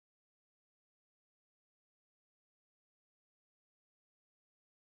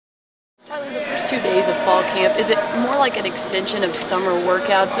Tyler, the first 2 days of fall camp, is it more like an extension of summer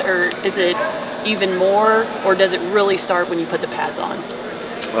workouts, or is it even more, or does it really start when you put the pads on?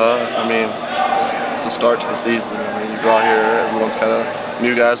 I mean, it's the start to the season. I mean, you go out here, everyone's kind of,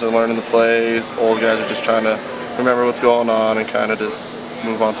 new guys are learning the plays, old guys are just trying to remember what's going on and kind of just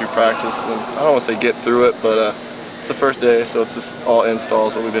move on through practice. And I don't want to say get through it, but it's the first day, so it's just all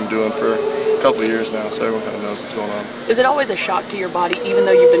installs, what we've been doing for a couple of years now, so everyone kind of knows what's going on. Is it always a shock to your body, even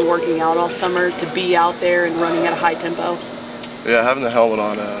though you've been working out all summer, to be out there and running at a high tempo? Yeah, having the helmet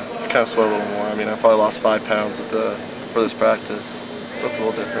on, you kind of sweat a little more. I mean, I probably lost 5 pounds for this practice, so it's a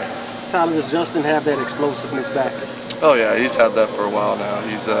little different. Tyler, does Justin have that explosiveness back? Oh yeah, he's had that for a while now.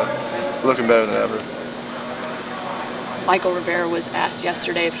 He's looking better than ever. Michael Rivera was asked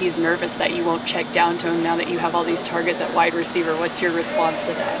yesterday if he's nervous that you won't check down to him now that you have all these targets at wide receiver. What's your response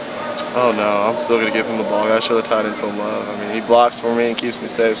to that? Oh no, I'm still gonna give him the ball. I gotta show the tight end some love. I mean, he blocks for me and keeps me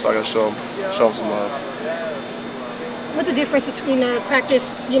safe, so I gotta show him some love. What's the difference between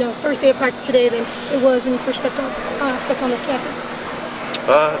practice, first day of practice today than it was when you first stepped on this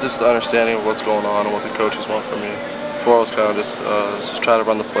campus? Just the understanding of what's going on and what the coaches want from me. Before I was kind of just try to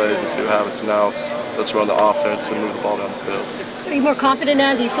run the plays and see what happens, and now let's run the offense and move the ball down the field. Are you more confident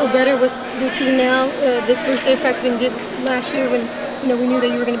now? Do you feel better with your team now, this first day of practice than you did last year when we knew that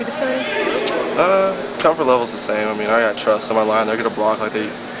you were going to be the starter? Comfort level's the same. I mean, I got trust in my line. They're going to block like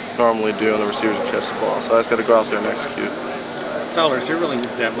they normally do, and the receivers will catch the ball. So I just got to go out there and execute. Tyler, is there really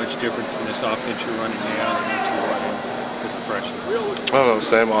that much difference in this offense you're running now and what you're running as a freshman? I don't know,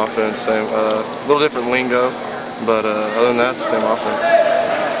 same offense, same, little different lingo, but other than that, it's the same offense.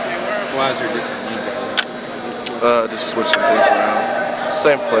 Why is there different lingo? Just switch some things around.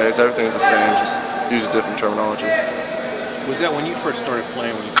 Same plays, everything's the same, just use a different terminology. Was that when you first started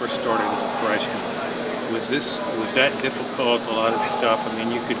playing, when you first started as a freshman, was that difficult, a lot of stuff? I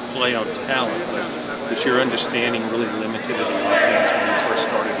mean, you could play on talent, but was your understanding really limited to the offense when you first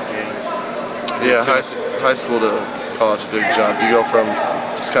started the game? Yeah, high school to college, big jump. You go from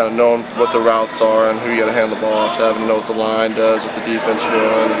just kind of knowing what the routes are and who you got to hand the ball off to having to know what the line does, what the defense is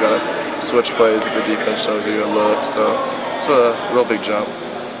doing. You got to switch plays if the defense shows you a look. So it's a real big jump.